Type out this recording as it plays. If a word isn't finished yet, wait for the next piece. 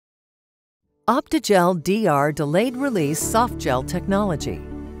OptiGel DR Delayed Release Softgel Technology.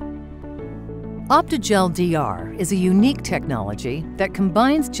 OptiGel DR is a unique technology that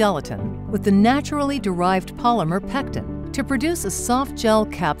combines gelatin with the naturally derived polymer pectin to produce a soft gel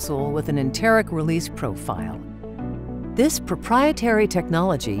capsule with an enteric release profile. This proprietary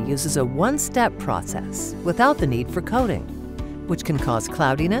technology uses a one-step process without the need for coating, which can cause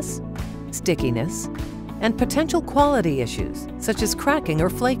cloudiness, stickiness, and potential quality issues such as cracking or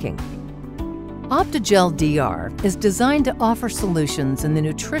flaking. OptiGel DR is designed to offer solutions in the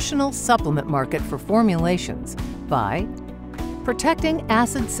nutritional supplement market for formulations by protecting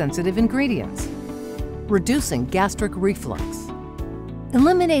acid-sensitive ingredients, reducing gastric reflux,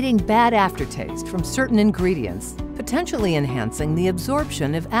 eliminating bad aftertaste from certain ingredients, potentially enhancing the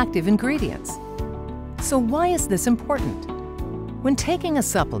absorption of active ingredients. So why is this important? When taking a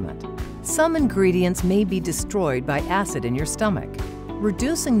supplement, some ingredients may be destroyed by acid in your stomach,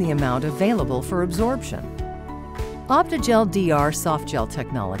 reducing the amount available for absorption. OptiGel DR Softgel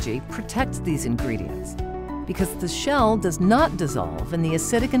technology protects these ingredients because the shell does not dissolve in the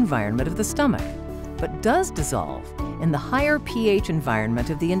acidic environment of the stomach, but does dissolve in the higher pH environment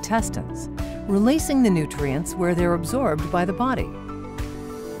of the intestines, releasing the nutrients where they're absorbed by the body.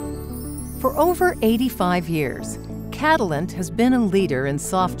 For over 85 years, Catalent has been a leader in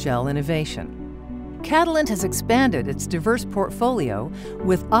softgel innovation. Catalent has expanded its diverse portfolio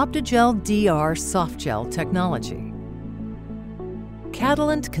with OptiGel DR Softgel technology.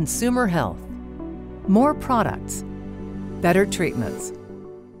 Catalent Consumer Health. More products, better treatments,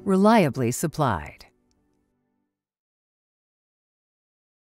 reliably supplied.